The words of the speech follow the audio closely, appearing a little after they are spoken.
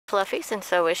Fluffy's, and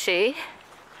so is she.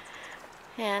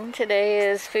 And today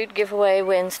is food giveaway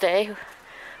Wednesday,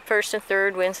 first and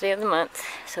third Wednesday of the month.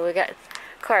 So we got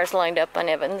cars lined up on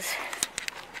Evans.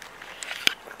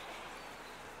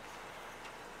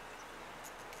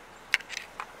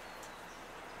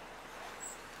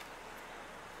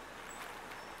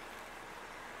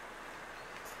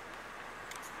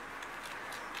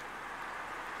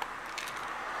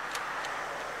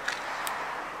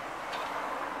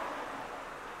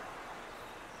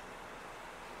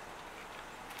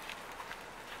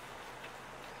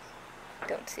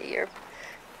 Don't see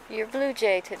your blue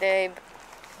jay today,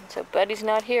 so Buddy's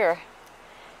not here.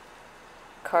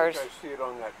 Cars. I see it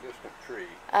on that distant tree.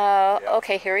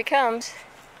 Okay, here he comes.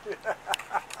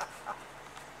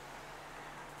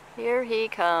 Here he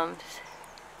comes.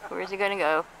 Where's he gonna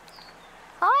go?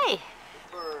 Hi.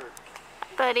 Bird. Hi,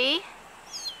 Buddy.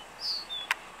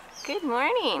 Good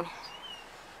morning.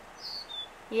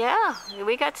 Yeah,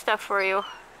 we got stuff for you.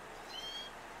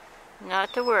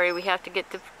 Not to worry, we have to get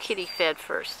the kitty fed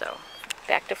first, so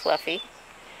back to Fluffy,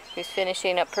 who's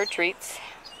finishing up her treats.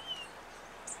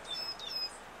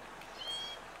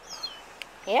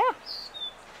 Yeah.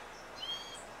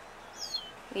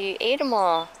 You ate them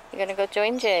all. You're gonna go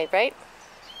join Jay, right?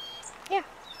 Yeah.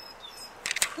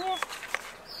 Yeah.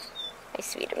 Hi,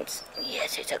 sweetums.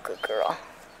 Yes, he's a good girl.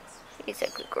 He's a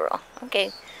good girl.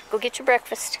 Okay, go get your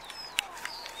breakfast.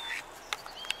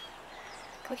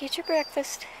 Go get your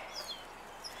breakfast.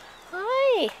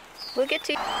 Hi. We'll get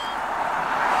to you.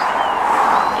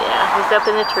 Yeah, he's up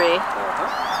in the tree.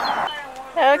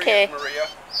 Okay.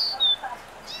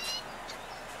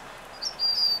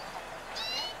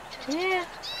 Yeah.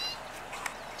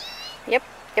 Yep.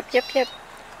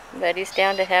 Buddy's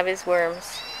down to have his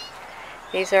worms.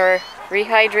 These are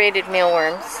rehydrated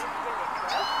mealworms.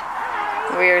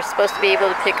 We're supposed to be able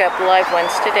to pick up live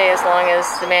ones today as long as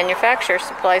the manufacturer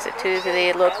supplies it to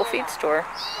the local feed store.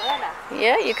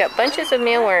 Yeah, you got bunches of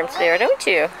mealworms there, don't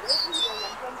you?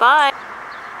 Bye.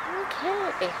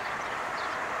 Okay.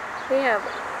 We have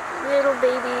little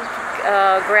baby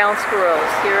ground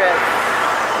squirrels here at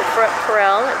the front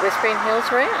corral at Whispering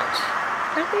Hills Ranch.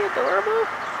 Aren't they adorable?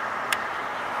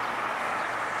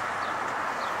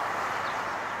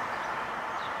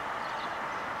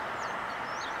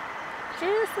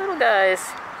 Just little guys.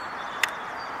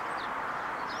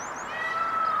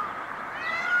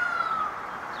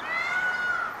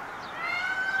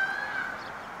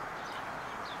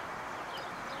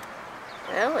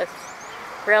 Well, if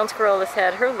brown squirrel has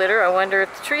had her litter, I wonder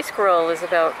if the tree squirrel has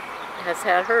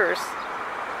had hers.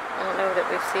 I don't know that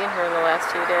we've seen her in the last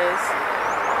few days.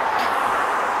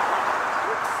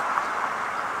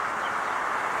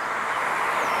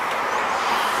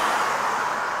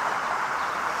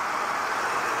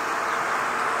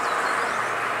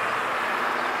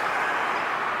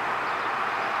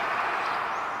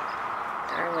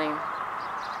 Darling.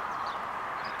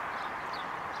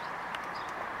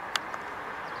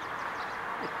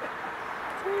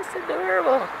 It's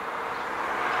adorable.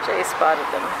 Jay spotted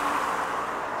them.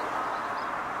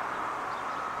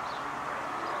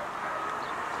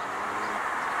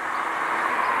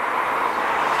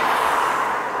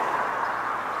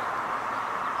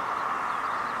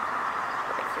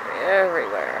 Like they're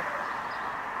everywhere.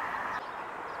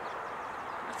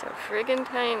 So friggin'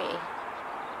 tiny.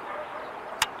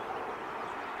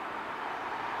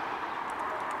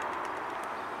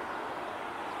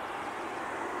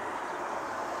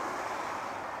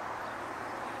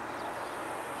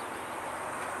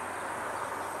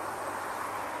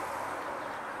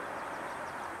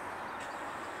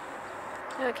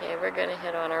 Okay, we're gonna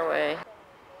head on our way.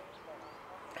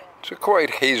 It's a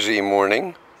quite hazy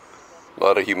morning. A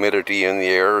lot of humidity in the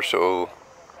air, so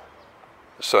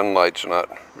the sunlight's not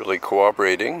really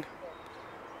cooperating.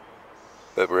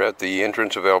 But we're at the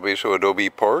entrance of Albeso Adobe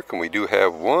Park, and we do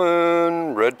have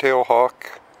one red-tailed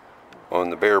hawk on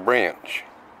the bare branch.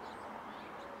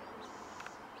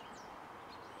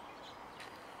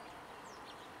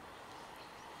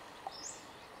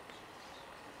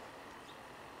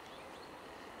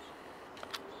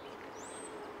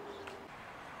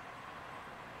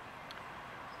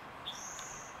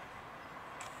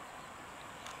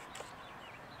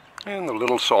 And the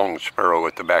little song sparrow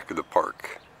at the back of the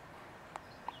park,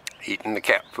 eating the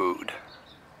cat food.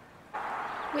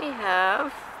 We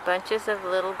have bunches of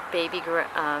little baby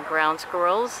ground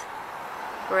squirrels.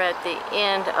 We're at the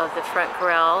end of the front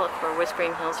corral for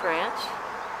Whispering Hills Ranch.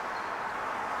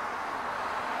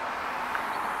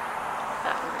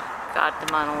 Got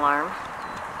them on alarm.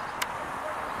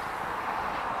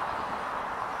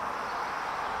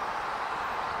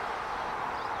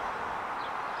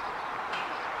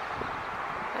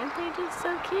 Aren't they just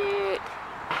so cute?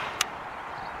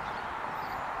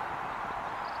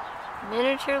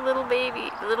 Miniature little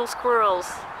little squirrels.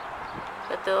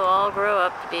 But they'll all grow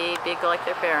up to be big like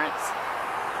their parents.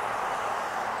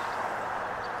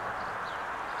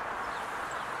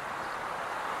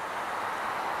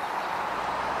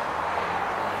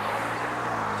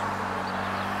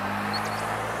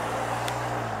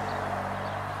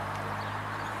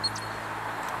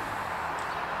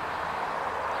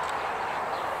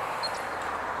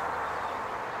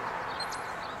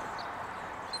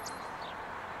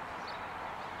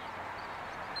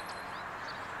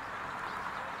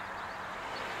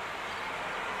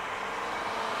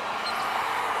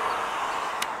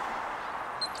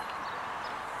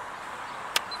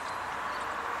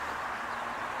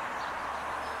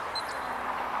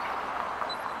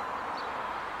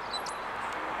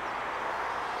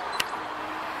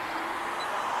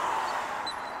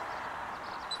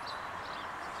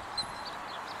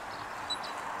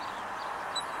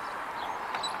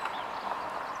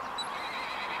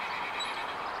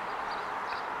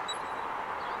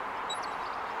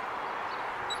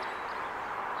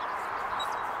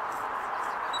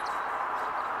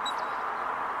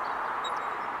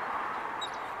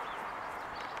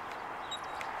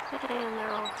 And they're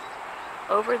all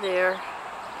over there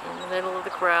in the middle of the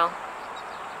corral.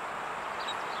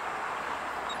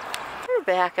 We're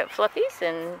back at Fluffy's,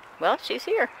 and well, she's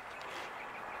here.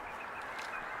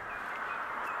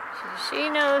 She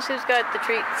knows who's got the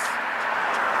treats.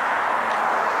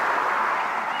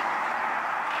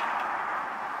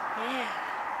 Yeah.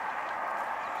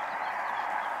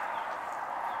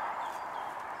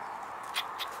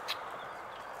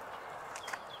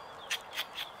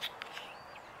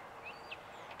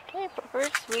 Okay,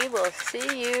 Puppers, we will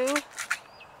see you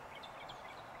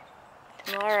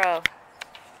tomorrow.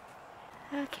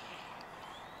 Okay.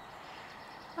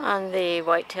 On the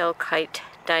white-tailed kite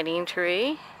dining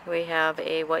tree, we have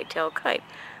a white-tailed kite.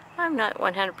 I'm not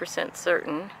 100%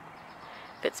 certain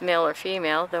if it's male or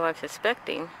female, though I'm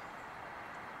suspecting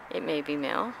it may be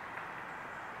male.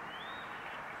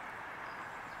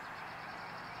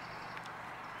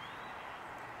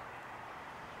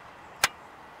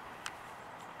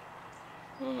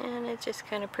 And it's just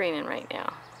kind of preening right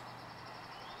now.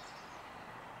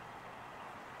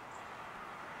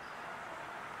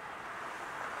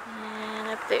 And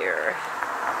up there.